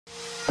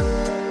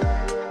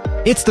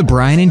It's the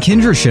Brian and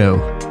Kendra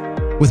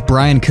Show with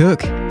Brian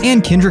Cook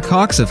and Kendra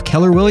Cox of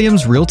Keller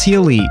Williams Realty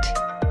Elite.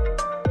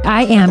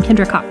 I am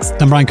Kendra Cox.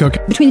 I'm Brian Cook.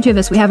 Between the two of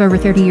us, we have over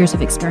 30 years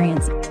of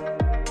experience.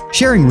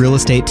 Sharing real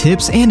estate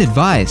tips and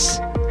advice.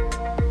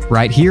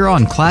 Right here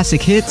on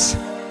Classic Hits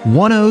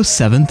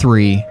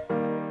 1073.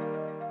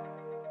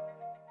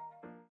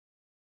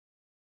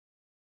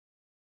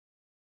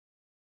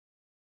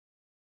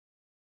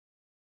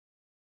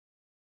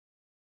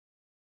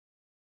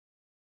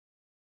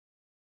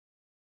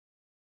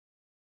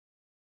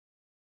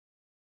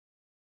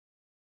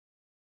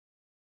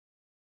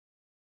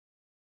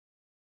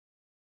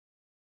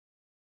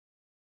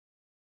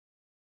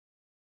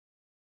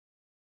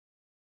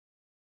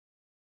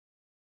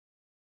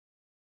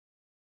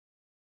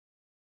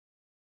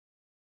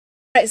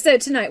 All right, so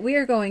tonight we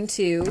are going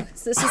to,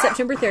 so this is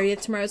September 30th,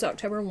 tomorrow's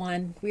October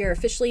 1. We are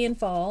officially in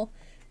fall.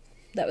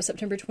 That was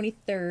September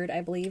 23rd,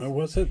 I believe. Oh,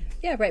 was it?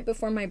 Yeah, right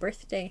before my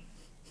birthday.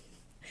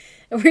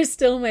 And we're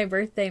still in my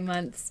birthday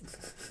months.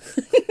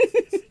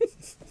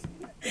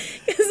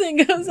 Because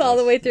it goes all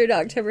the way through to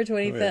October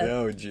 25th.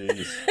 Oh,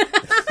 jeez.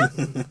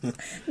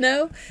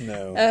 No?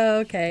 No. Oh,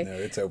 okay. No,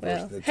 it's over.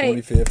 Well, The hey,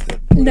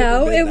 25th.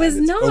 No, it was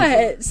it's not.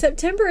 over.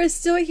 September is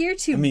still here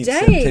today. I mean,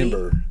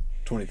 September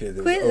 25th is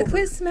over.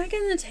 Quit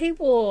smacking the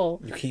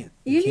table. You can't.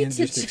 You can't need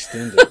to just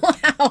extend it.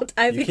 Out.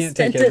 I've You can't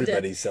extended take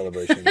everybody's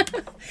celebration.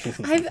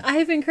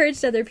 I've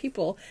encouraged other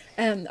people.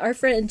 Our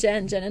friend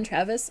Jen and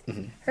Travis,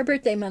 her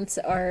birthday months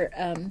are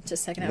just a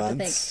second out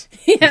to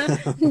think.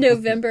 Yeah,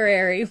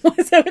 November-ary.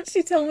 Was that what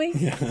she told me?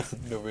 Yeah,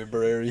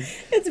 November-ary.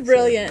 It's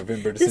brilliant. So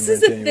November, this December,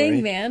 is a January.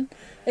 thing, man.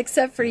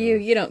 Except for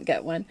you don't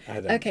get one. I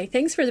don't. Okay,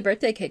 thanks for the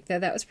birthday cake, though.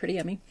 That was pretty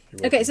yummy.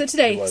 You're Okay, welcome. so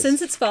today, It was.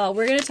 since it's fall,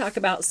 we're going to talk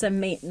about some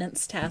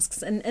maintenance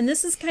tasks. And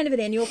this is kind of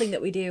an annual thing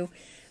that we do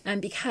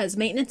because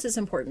maintenance is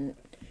important.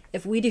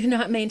 If we do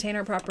not maintain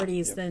our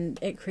properties, then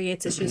it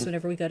creates issues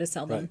whenever we go to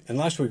sell them. Right. And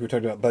last week we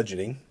talked about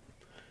budgeting.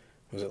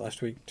 Was it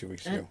last week? 2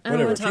 weeks ago? I don't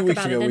Whatever. wanna A few talk weeks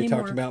about ago it we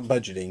talked anymore.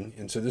 about budgeting.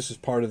 And so this is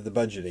part of the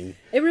budgeting.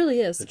 It really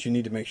is. That you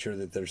need to make sure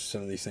that there's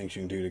some of these things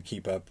you can do to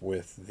keep up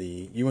with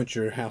you want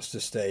your house to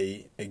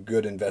stay a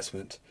good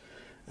investment.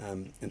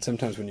 And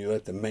sometimes when you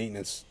let the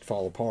maintenance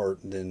fall apart,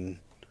 then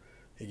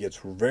it gets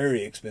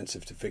very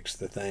expensive to fix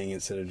the thing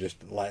instead of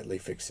just lightly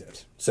fix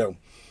it. So,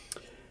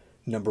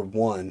 number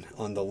one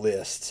on the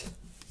list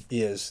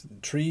is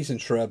trees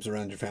and shrubs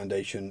around your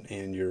foundation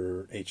and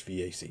your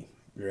HVAC,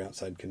 your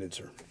outside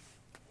condenser.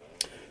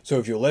 So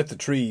if you'll let the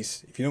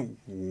trees, if you don't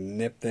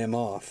nip them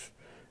off,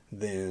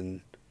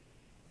 then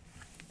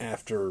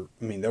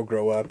they'll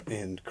grow up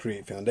and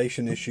create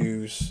foundation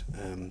issues.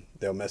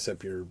 They'll mess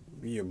up you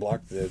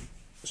block the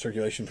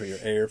circulation for your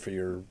air, for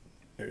your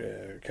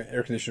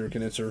air conditioner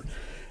condenser.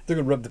 They're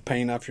going to rub the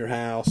paint off your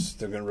house.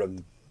 They're going to rub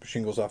the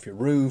shingles off your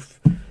roof,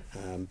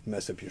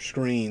 mess up your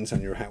screens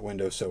on your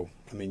windows. So,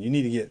 you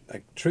need to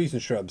get trees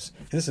and shrubs.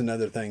 And this is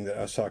another thing that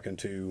I was talking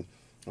to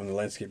one of the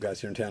landscape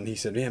guys here in town. He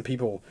said, man,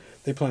 people,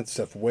 they plant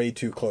stuff way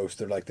too close.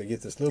 They're like, they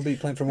get this little bitty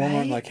plant from Walmart,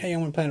 Right. and like, hey, I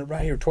want to plant it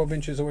right here, 12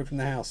 inches away from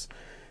the house.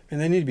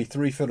 And they need to be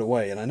 3 foot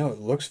away. And I know it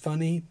looks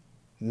funny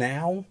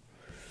now,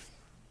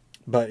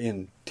 but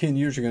in 10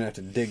 years, you're going to have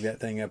to dig that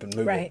thing up and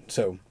move Right. it.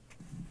 So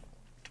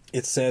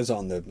it says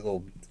on the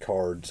little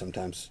card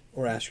sometimes,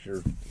 or ask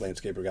your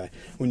landscaper guy,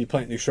 when you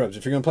plant new shrubs,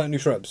 if you're going to plant new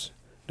shrubs,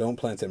 don't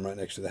plant them right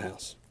next to the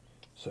house.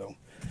 So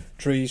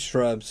trees,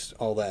 shrubs,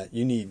 all that.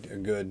 You need a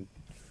good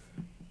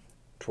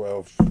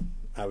 12,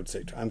 I would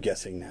say, I'm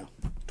guessing now,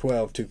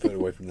 12, 2 foot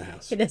away from the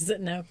house. He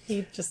doesn't know.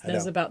 He just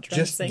knows about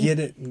Just trenching. get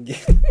it,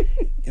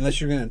 unless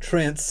you're going to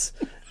trench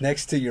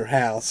next to your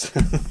house.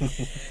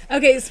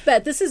 Okay,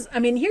 but this is,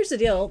 here's the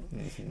deal.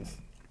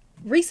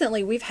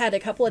 Recently, we've had a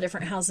couple of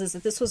different houses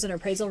that this was an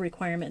appraisal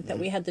requirement that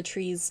we had the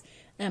trees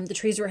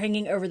were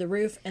hanging over the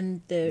roof,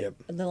 and the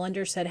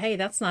lender said, hey,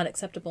 that's not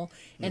acceptable.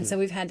 And so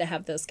we've had to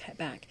have those cut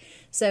back.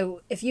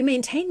 So if you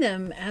maintain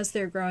them as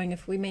they're growing,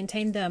 if we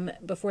maintain them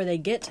before they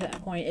get to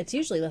that point, it's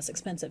usually less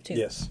expensive too.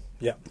 Yes.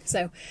 Yeah.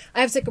 So I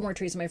have sycamore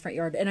trees in my front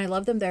yard, and I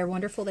love them. They're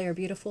wonderful. They are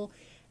beautiful.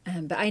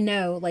 But I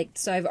know,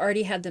 so I've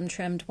already had them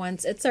trimmed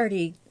once. It's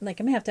already, I'm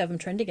going to have to have them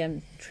trimmed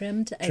again.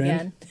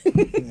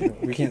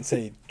 We can't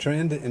say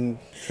trend and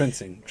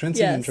trencing.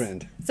 Trencing and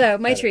trend. So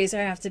my trees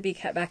are have to be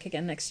cut back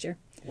again next year.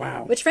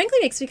 Wow. Which frankly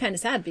makes me kind of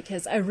sad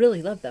because I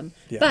really love them.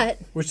 Yeah. But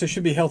which they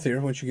should be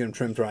healthier once you get them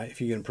trimmed right. If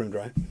you get them pruned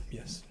right,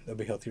 yes, they'll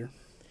be healthier.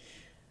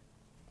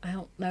 I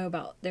don't know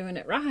about doing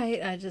it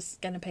right. I'm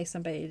just going to pay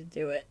somebody to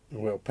do it.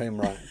 Well, pay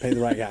them right. Pay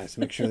the right guys.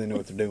 Make sure they know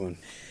what they're doing.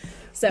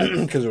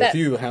 So because there are a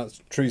few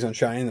trees on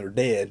Cheyenne that are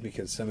dead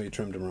because somebody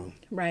trimmed them wrong.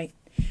 Right.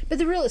 But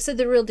the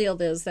real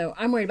deal is, though,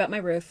 I'm worried about my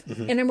roof,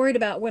 and I'm worried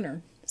about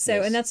winter. So,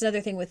 Yes. And that's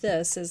another thing with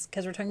this is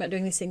because we're talking about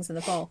doing these things in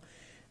the fall.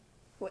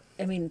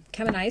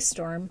 Come an ice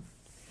storm,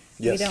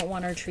 Yes. we don't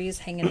want our trees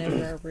hanging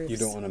over our roofs. You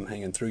don't want them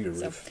hanging through your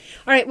roof.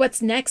 All right,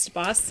 what's next,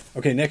 boss?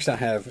 Okay, next I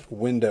have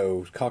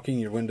windows, caulking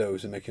your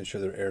windows and making sure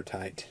they're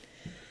airtight.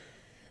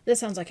 This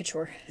sounds like a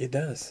chore. It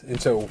does.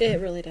 And so It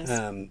really does.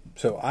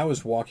 So I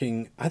was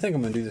walking. I think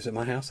I'm going to do this at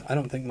my house. I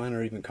don't think mine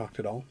are even caulked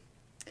at all.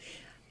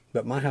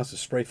 But my house is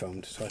spray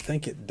foamed, so I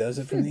think it does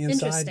it from the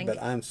inside. Interesting.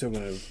 But I'm still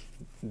going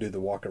to do the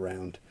walk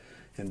around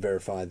and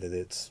verify that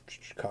it's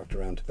caulked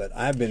around. But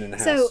I've been in the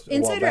house. So a while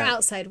inside or back.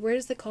 outside? Where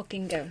does the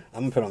caulking go?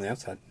 I'm gonna put it on the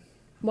outside.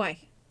 Why?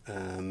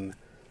 Um,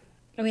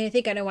 I mean, I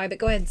think I know why, but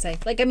go ahead and say.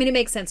 Like, I mean, it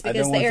makes sense I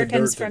because don't the want air the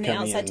comes dirt to from the come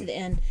outside in. to the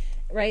end,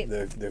 right?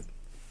 the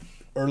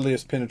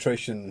earliest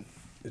penetration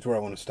is where I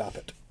want to stop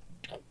it.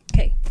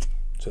 Okay,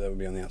 So that would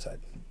be on the outside.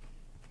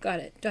 got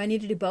it. Do I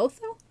need to do both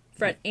though?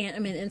 Front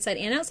and inside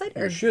and outside,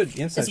 or Inside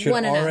is should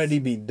one enough? already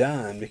be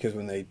done because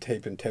when they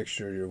tape and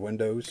texture your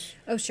windows,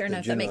 Oh, sure they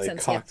enough, that makes generally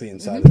sense. caulk Yeah. the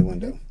inside of the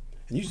window.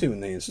 And usually when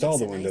they install Makes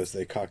the it windows, nice.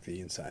 they caulk the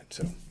inside.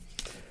 So,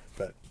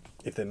 but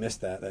if they miss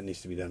that, that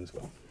needs to be done as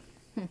well.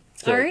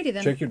 Alrighty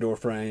then. Check your door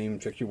frame,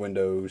 check your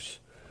windows.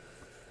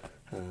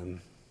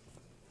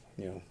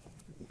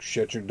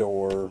 Shut your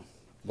door,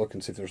 look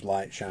and see if there's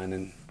light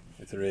shining.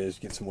 If there is,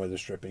 get some weather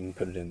stripping,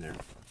 put it in there.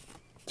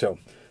 So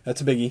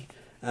that's a biggie.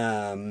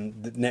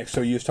 Next,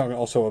 so you was talking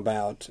also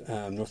about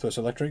Northwest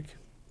Electric,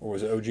 or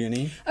was it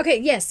OG&E? Okay,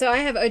 yes. So I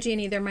have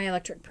OG&E. They're my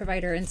electric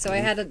provider, and so I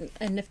had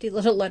a nifty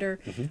little letter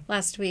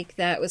last week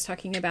that was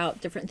talking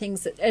about different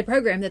things, a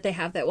program that they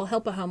have that will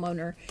help a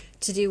homeowner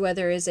to do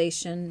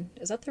weatherization.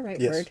 Is that the right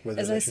Yes, word?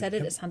 As I weatherization, said it,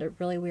 yep. it sounded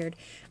really weird.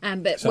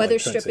 But Sound weather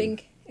like stripping.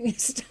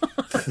 Stop.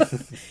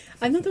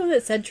 I'm not the one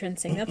that said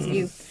trencing. That's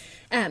you.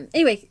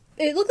 Anyway,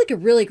 it looked like a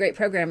really great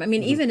program. I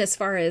mean, even as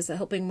far as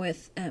helping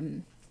with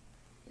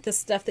the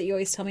stuff that you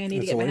always tell me I need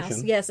to get my house.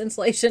 Insulation. Yes,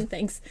 insulation.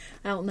 Thanks.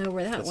 I don't know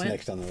where that That's went.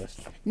 next on the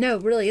list. No,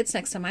 really, it's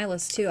next on my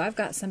list too. I've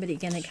got somebody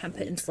going to come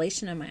put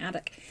insulation in my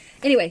attic.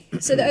 Anyway,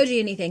 so the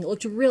OG&E thing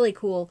looked really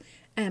cool.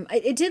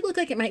 It did look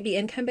like it might be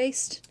income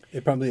based.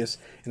 It probably is,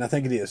 and I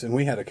think it is. And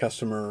we had a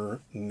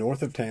customer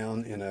north of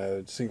town in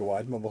a single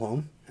wide mobile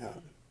home,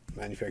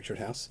 manufactured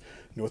house,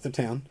 north of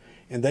town,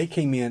 and they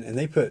came in and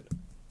they put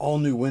all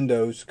new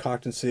windows,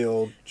 caulked and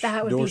sealed,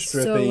 That would door be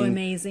so stripping.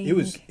 amazing.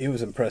 It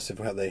was impressive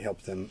how they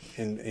helped them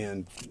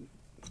and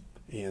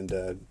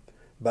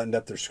buttoned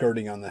up their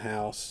skirting on the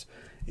house,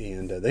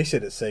 and they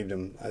said it saved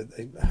them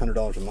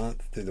 $100 a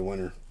month through the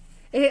winter.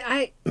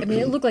 I mean,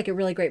 it looked like a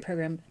really great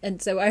program.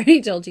 And so I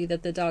already told you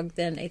that the dog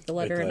then ate the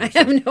letter, the and I letter,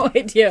 have no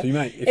idea So you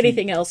might- if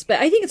anything else. But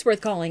I think it's worth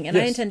calling, and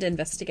I Yes. intend to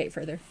investigate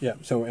further. Yeah,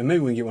 so and maybe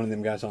we can get one of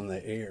them guys on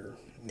the air.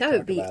 And That would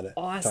talk be about it.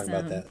 Talk awesome.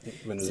 about that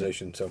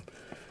winterization. So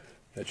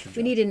that's your job.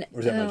 We need an- Or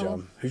is that my oh.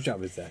 job? Whose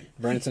job is that?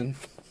 Branson's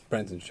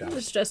job.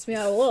 It stressed me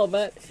out a little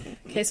bit.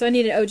 Okay, so I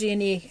need an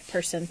OG&E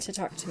person to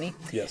talk to me.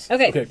 Yes.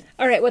 Okay.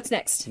 All right, what's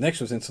next? Next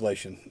was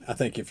insulation. I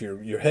think if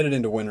you're headed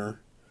into winter,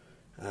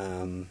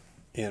 and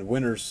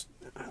winter's,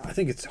 I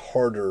think it's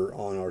harder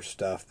on our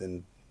stuff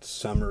than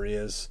summer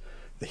is.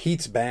 The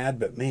heat's bad,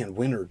 but man,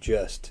 winter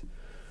just,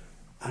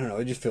 I don't know,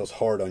 it just feels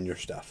hard on your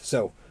stuff.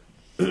 So,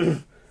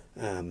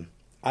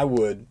 I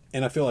would,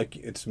 and I feel like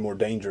it's more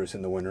dangerous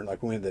in the winter,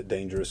 like when we have that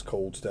dangerous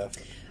cold stuff.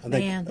 I think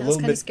Man, a that's little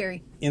kinda bit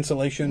scary.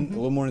 Insulation, a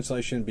little more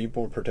insulation, be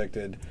more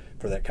protected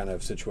for that kind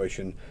of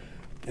situation.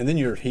 And then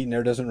your heat and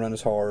air doesn't run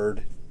as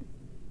hard.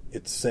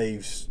 It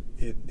saves,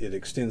 it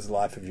extends the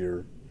life of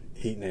your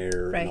heat and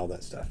air Right. and all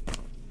that stuff.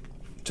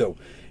 So,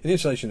 and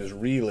insulation is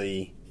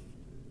really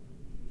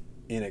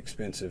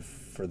inexpensive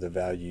for the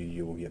value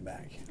you will get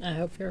back. I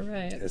hope you're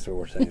right. That's what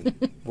we're saying.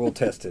 We'll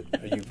test it.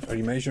 Are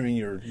you measuring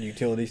your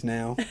utilities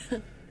now?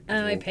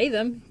 I pay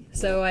them,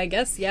 so I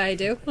guess, yeah, I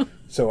do.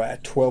 So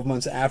at 12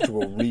 months after,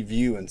 we'll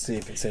review and see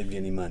if it saved you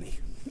any money.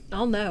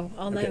 I'll know.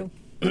 Okay.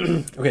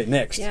 Okay,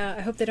 next. Yeah,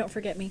 I hope they don't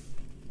forget me.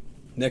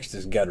 Next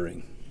is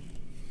guttering.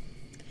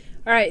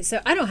 All right, so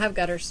I don't have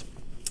gutters.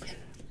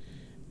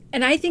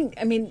 And I think,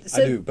 I mean,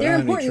 so I do, but I they're don't have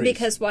any important trees.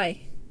 because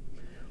why?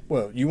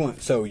 Well, you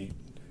want, so,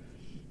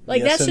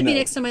 Like, yes that should and be no.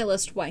 next on my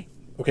list. Why?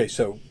 Okay,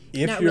 so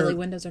if Not you're, really,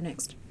 windows are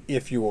next.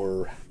 if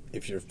your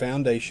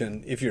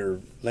foundation, if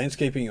your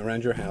landscaping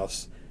around your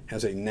house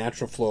has a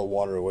natural flow of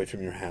water away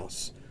from your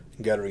house,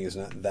 guttering is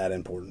not that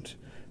important.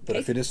 But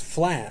if Okay. it is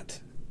flat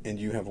and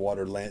you have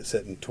water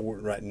sitting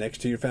right next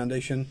to your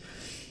foundation,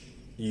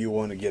 you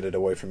want to get it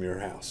away from your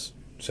house.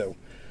 So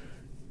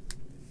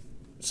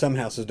some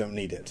houses don't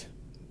need it.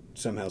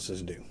 Some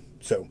houses do.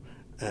 So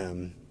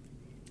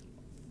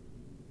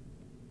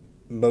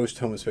most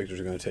home inspectors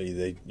are going to tell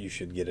you you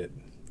should get it.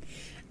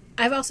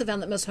 I've also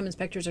found that most home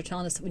inspectors are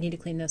telling us that we need to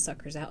clean those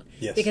suckers out.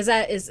 Yes. Because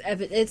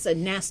it's a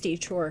nasty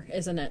chore,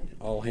 isn't it?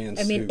 All hands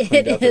I mean, who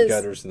cleaned it out their is.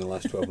 gutters in the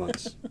last 12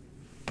 months.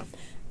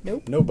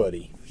 Nope.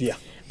 Nobody. Yeah.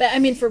 But I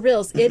mean, for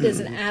reals, it is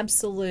an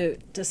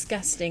absolute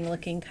disgusting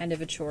looking kind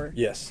of a chore.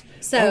 Yes.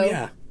 So oh,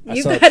 yeah. I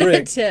you saw got a a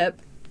trick.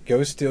 tip.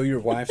 Go steal your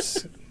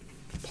wife's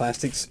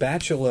plastic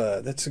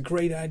spatula. That's a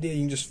great idea.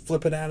 You can just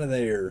flip it out of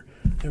there.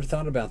 Never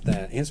thought about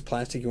that. And it's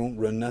plastic. It won't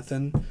run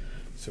nothing.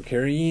 So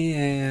Carrie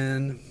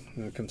Ann, I'm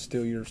going to come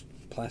steal your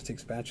plastic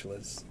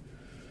spatulas.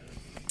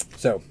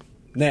 So,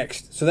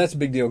 next. So that's a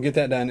big deal. Get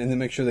that done, and then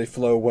make sure they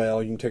flow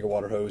well. You can take a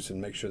water hose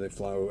and make sure they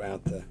flow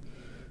out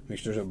make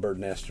sure there's no bird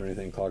nest or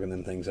anything clogging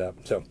them things up.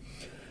 So,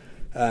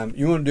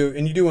 you want to do,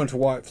 and you do want it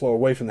to flow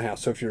away from the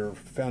house. So if your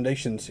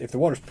foundations, if the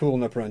water's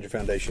pooling up around your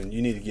foundation,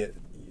 you need to get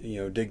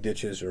dig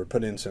ditches or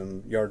put in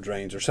some yard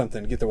drains or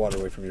something to get the water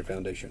away from your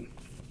foundation.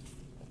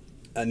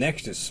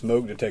 Next is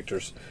smoke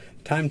detectors.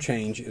 Time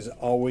change is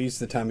always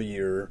the time of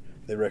year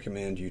they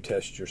recommend you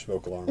test your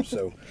smoke alarms.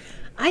 So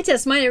I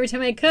test mine every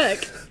time I cook.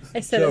 I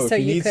said it so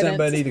if you need couldn't.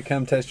 somebody to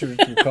come test your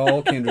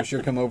call, Kendra,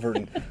 she'll come over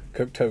and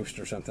cook toast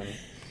or something.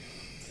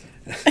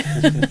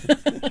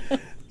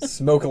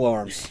 Smoke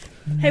alarms.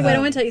 Hey, wait, I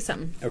want to tell you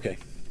something. Okay.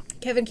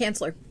 Kevin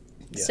Kanzler,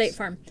 Yes. State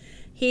Farm.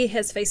 He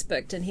has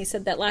Facebooked, and he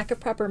said that lack of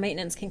proper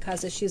maintenance can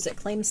cause issues at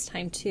claims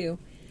time, too,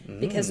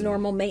 because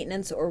normal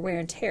maintenance or wear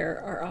and tear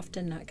are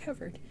often not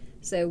covered.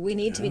 So we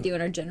need to be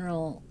doing our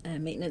general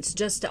maintenance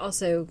just to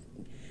also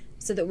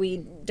so that we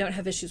don't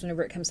have issues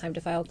whenever it comes time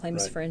to file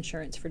claims Right. for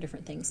insurance for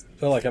different things.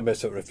 So like I bet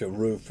so if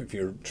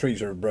your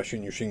trees are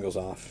brushing your shingles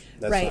off,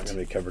 that's Right. not going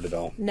to be covered at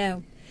all.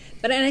 No.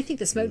 And I think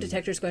the smoke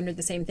detectors go under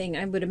the same thing.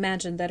 I would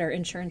imagine that our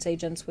insurance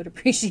agents would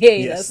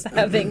appreciate Yes. us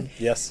having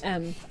Yes.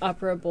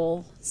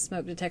 operable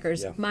smoke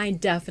detectors. Yeah. Mine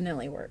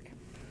definitely work.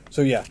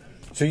 So you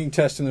can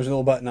test them. There's a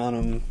little button on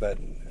them, but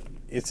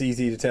it's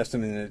easy to test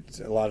them, and it's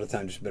a lot of the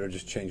time just better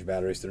just change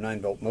batteries. They're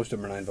 9-volt. Most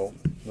of them are 9-volt.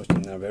 Most of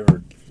them that I've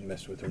ever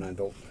messed with are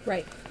 9-volt.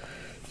 Right.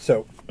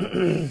 So,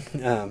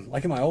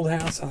 like in my old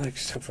house, I'm like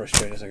so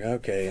frustrated. It's like,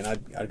 okay, and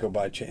I'd go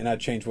by and I'd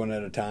change one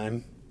at a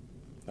time.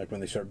 Like when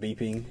they start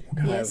beeping,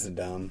 God, that Yes. was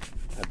dumb.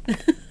 I'd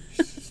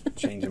just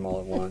change them all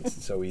at once.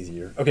 It's so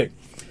easier. Okay,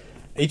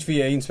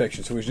 HVA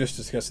inspection. So we were just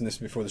discussing this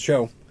before the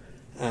show,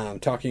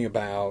 talking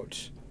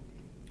about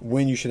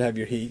when you should have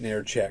your heat and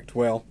air checked.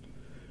 Well,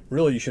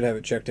 really, you should have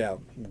it checked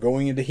out.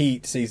 Going into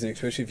heat season,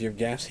 especially if you have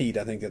gas heat,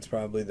 I think that's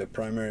probably the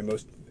primary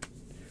most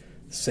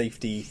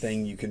safety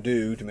thing you can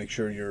do to make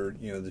sure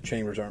the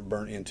chambers aren't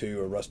burnt into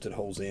or rusted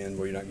holes in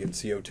where you're not getting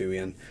CO2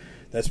 in.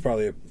 That's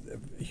probably a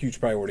huge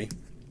priority.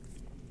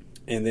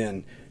 And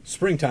then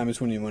springtime is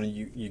when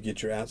you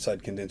get your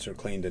outside condenser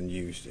cleaned and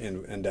used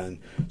and done.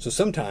 So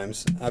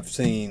sometimes I've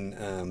seen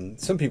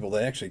some people,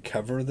 they actually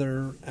cover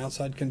their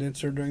outside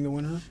condenser during the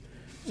winter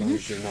as long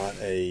as you're not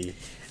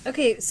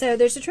Okay, so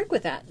there's a trick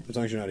with that. as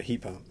long as you're not a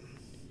heat pump.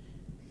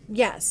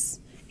 Yes.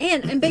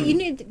 But you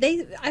need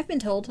I've been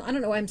told, I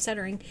don't know why I'm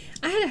stuttering.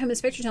 I had a home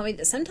inspector tell me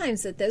that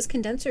sometimes that those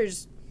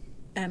condensers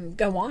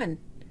go on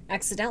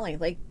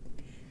accidentally.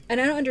 And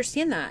I don't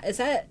understand that.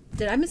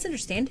 Did I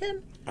misunderstand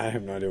him? I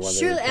have no idea why.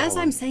 Surely, they would as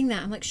call I'm them. saying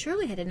that, I'm like,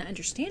 surely I did not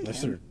understand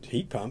Unless him. they're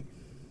heat pump.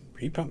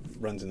 Heat pump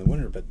runs in the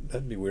winter, but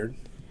that'd be weird.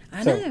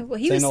 I So, know. Well,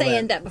 he was all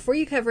saying that before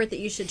you cover it, that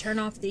you should turn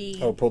off the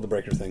pull the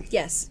breaker thing.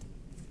 yes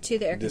to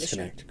the air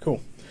conditioner. Disconnect.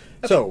 Cool.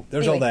 So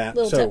there's Anyway, all that.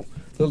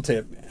 little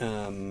tip.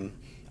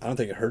 I don't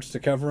think it hurts to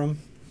cover them.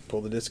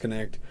 Pull the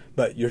disconnect,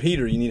 but your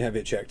heater you need to have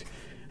it checked.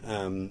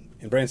 And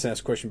Branson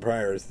asked a question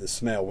prior: is the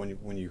smell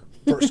when you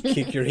first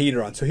kick your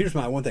heater on? So here's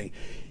my one thing: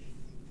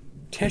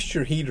 test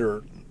your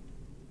heater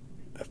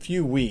a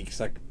few weeks,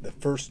 like the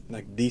first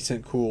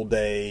decent cool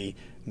day,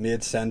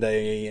 mid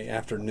Sunday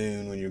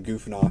afternoon when you're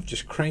goofing off.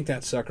 Just crank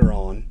that sucker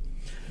on,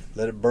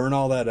 let it burn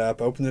all that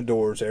up. Open the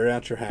doors, air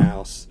out your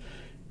house,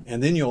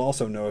 and then you'll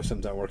also know if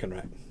something's not working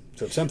right.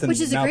 So if something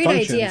Which is a great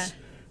idea. malfunctions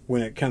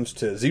when it comes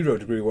to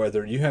 0-degree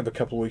weather, you have a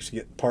couple of weeks to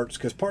get parts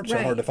because parts are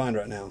Right. hard to find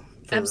right now.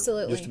 For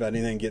Absolutely. just about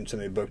anything, getting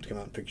somebody booked to come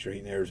out and fix your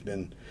heat and air has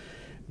been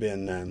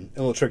a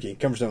little tricky.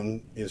 Comfort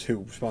Zone is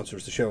who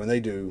sponsors the show, and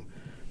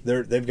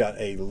they've got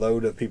a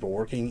load of people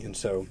working, and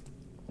so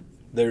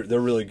they're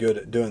really good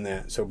at doing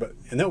that. So,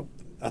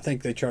 I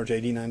think they charge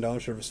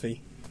 $89 service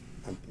fee.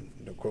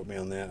 Don't quote me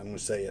on that. I'm going to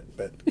say it,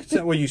 but it's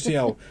that way you see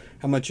how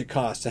much it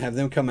costs to have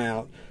them come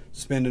out,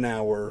 spend an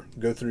hour,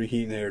 go through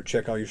heat and air,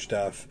 check all your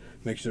stuff,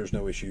 make sure there's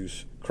no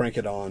issues, crank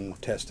it on,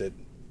 test it,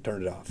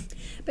 turn it off.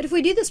 But if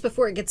we do this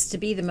before it gets to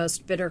be the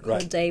most bitter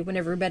cold Right. day when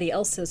everybody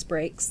else's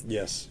breaks,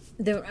 Yes.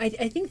 then I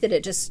think that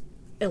it just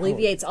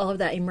alleviates all of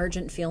that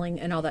emergent feeling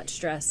and all that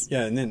stress.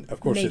 Yeah, and then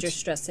of course Major it's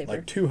stress saver.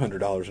 like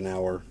 $200 an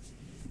hour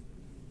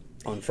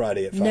on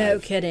Friday at 5. No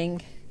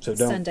kidding. So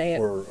don't Sunday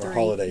at or 3.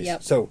 holidays.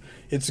 Yep. So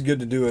it's good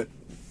to do it.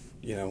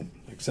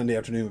 Like Sunday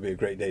afternoon would be a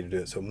great day to do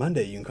it. So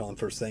Monday you can call them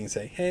first thing and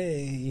say,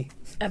 "Hey."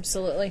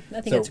 Absolutely.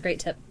 I think So- that's a great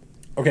tip.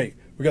 Okay,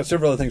 we got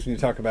several other things we need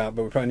to talk about,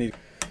 but we probably need.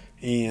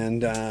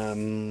 And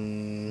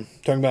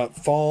talking about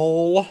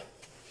fall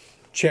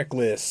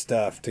checklist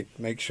stuff to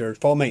make sure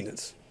fall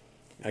maintenance.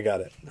 I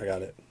got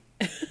it.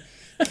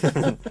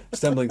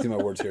 Stumbling through my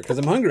words here because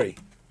I'm hungry.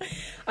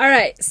 All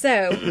right.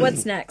 So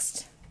what's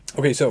next?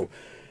 Okay, so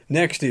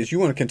next is you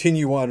want to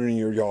continue watering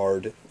your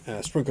yard,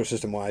 sprinkler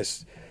system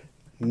wise,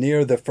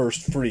 near the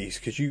first freeze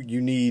because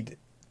you need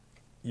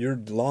your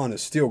lawn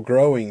is still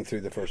growing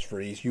through the first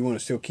freeze. You want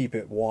to still keep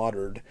it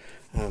watered.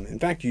 In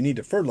fact, you need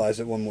to fertilize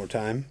it one more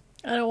time.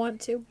 I don't want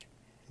to.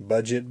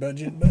 Budget.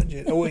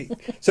 Oh wait,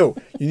 so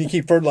you need to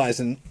keep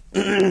fertilizing,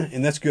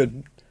 and that's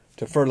good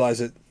to fertilize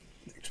it,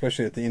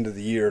 especially at the end of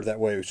the year. That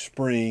way,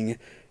 spring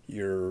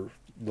your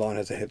lawn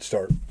has a head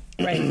start.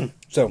 Right.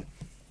 So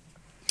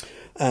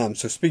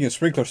speaking of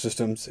sprinkler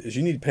systems, is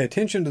you need to pay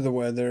attention to the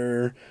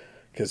weather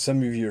because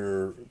some of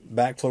your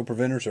backflow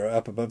preventers are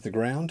up above the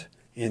ground,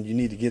 and you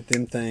need to get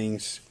them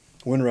things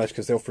winterized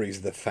because they'll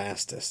freeze the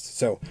fastest.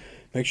 So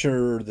make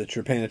sure that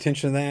you're paying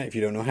attention to that. If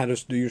you don't know how to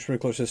do your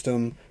sprinkler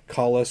system,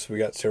 call us. We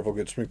got several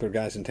good sprinkler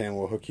guys in town.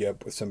 We'll hook you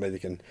up with somebody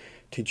that can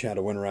teach you how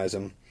to winterize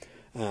them.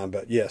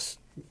 But yes,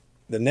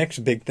 the next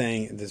big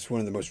thing, that's one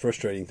of the most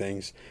frustrating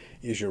things,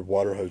 is your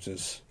water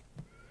hoses.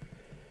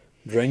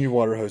 Drain your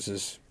water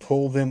hoses.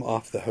 Pull them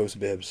off the hose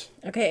bibs.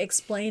 Okay,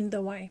 explain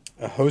the why.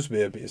 A hose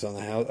bib is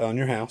on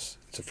your house.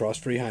 It's a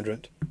frost-free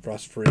hydrant,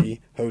 frost-free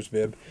hose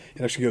bib.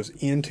 It actually goes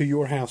into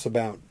your house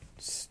about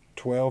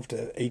 12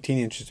 to 18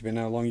 inches,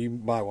 depending on how long you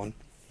buy one.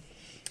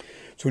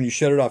 So when you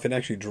shut it off, it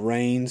actually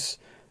drains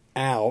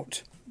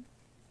out,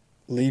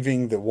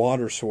 leaving the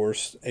water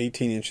source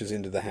 18 inches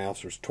into the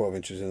house or 12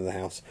 inches into the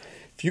house.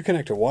 If you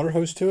connect a water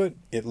hose to it,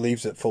 it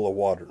leaves it full of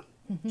water.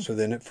 So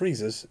then it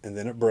freezes, and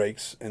then it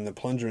breaks, and the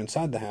plunger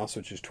inside the house,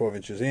 which is 12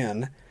 inches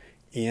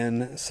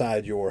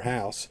inside your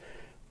house,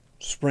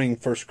 spring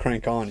first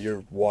crank on,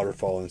 your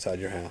waterfall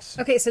inside your house.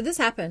 Okay, so this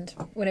happened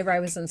whenever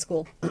I was in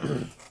school.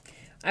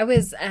 I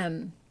was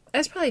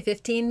probably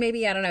 15,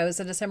 maybe. I don't know. I was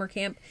at a summer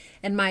camp,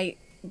 and my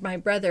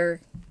brother,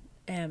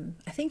 I don't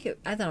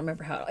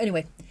remember how.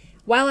 Anyway,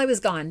 while I was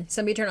gone,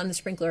 somebody turned on the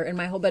sprinkler, and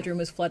my whole bedroom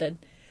was flooded.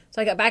 So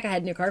I got back, I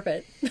had new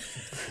carpet.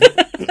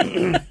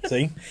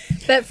 See?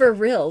 But for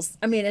reals,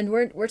 I mean, and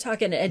we're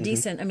talking a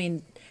decent, I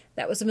mean,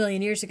 that was a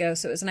million years ago,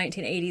 so it was a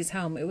 1980s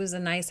home. It was a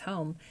nice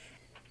home.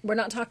 We're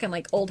not talking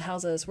like old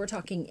houses. We're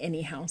talking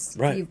any house.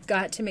 Right. You've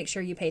got to make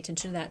sure you pay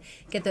attention to that.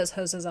 Get those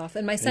hoses off.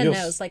 And my son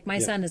knows. Like, my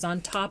son is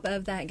on top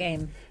of that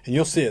game. And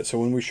you'll see it. So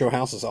when we show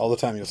houses all the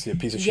time, you'll see a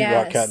piece of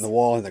sheetrock cut in the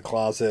wall in the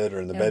closet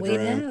or in the bedroom. We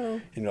know.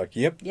 And you're like,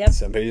 yep.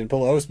 Somebody didn't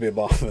pull a hose bib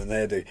off and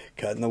they had to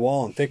cut in the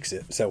wall and fix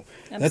it. So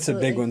that's a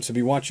big one. So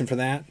be watching for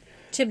that.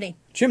 Chimney.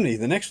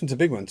 The next one's a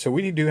big one. So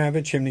we do have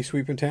a chimney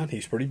sweep in town.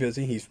 He's pretty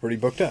busy. He's pretty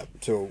booked up.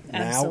 So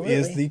now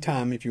is the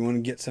time if you want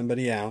to get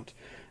somebody out.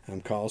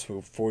 Call us.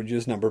 We'll forward you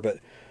his number. But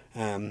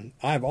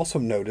I've also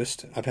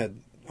noticed, I've had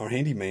our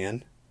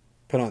handyman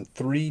put on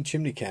 3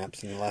 chimney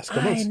caps in the last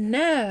couple months. I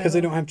know. Because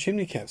they don't have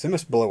chimney caps. They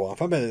must blow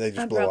off. I bet they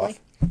just blow off.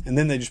 And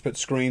then they just put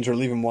screens or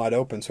leave them wide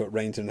open so it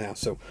rains in the house.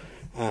 So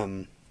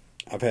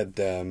I've had,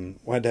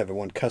 we had to have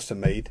one custom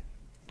made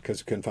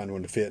because we couldn't find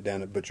one to fit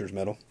down at Butcher's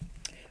Metal.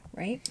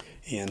 Right.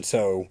 And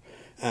so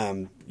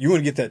you want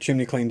to get that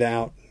chimney cleaned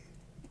out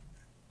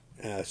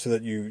so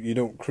that you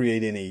don't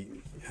create any,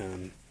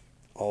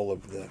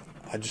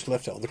 I just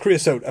left all the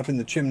creosote up in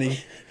the chimney,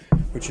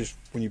 which is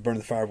when you burn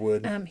the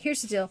firewood.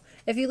 Here's the deal.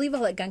 If you leave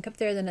all that gunk up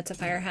there, then it's a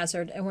fire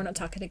hazard, and we're not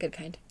talking a good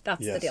kind.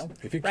 That's the deal.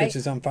 If it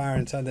catches on fire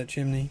inside that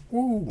chimney,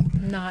 woo.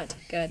 Not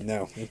good.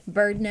 No.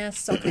 Bird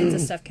nests, all kinds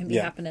of stuff can be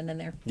happening in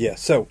there. Yeah,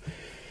 so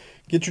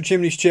get your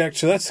chimneys checked.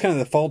 So that's kind of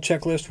the fall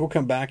checklist. We'll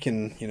come back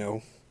in,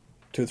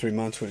 2 or 3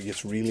 months when it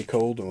gets really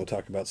cold, and we'll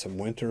talk about some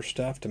winter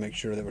stuff to make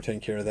sure that we're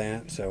taking care of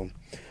that. So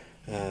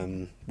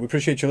we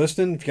appreciate you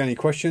listening. If you got any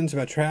questions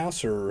about your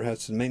house or have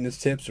some maintenance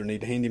tips or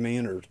need a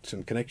handyman or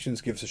some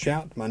connections, give us a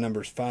shout. My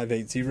number is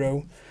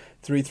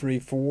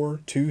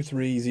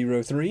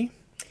 580-334-2303.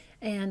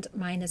 And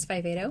mine is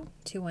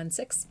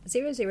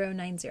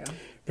 580-216-0090.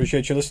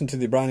 Appreciate you listening to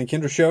the Brian and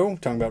Kendra Show,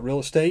 talking about real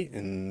estate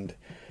and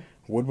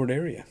Woodward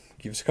area.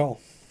 Give us a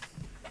call.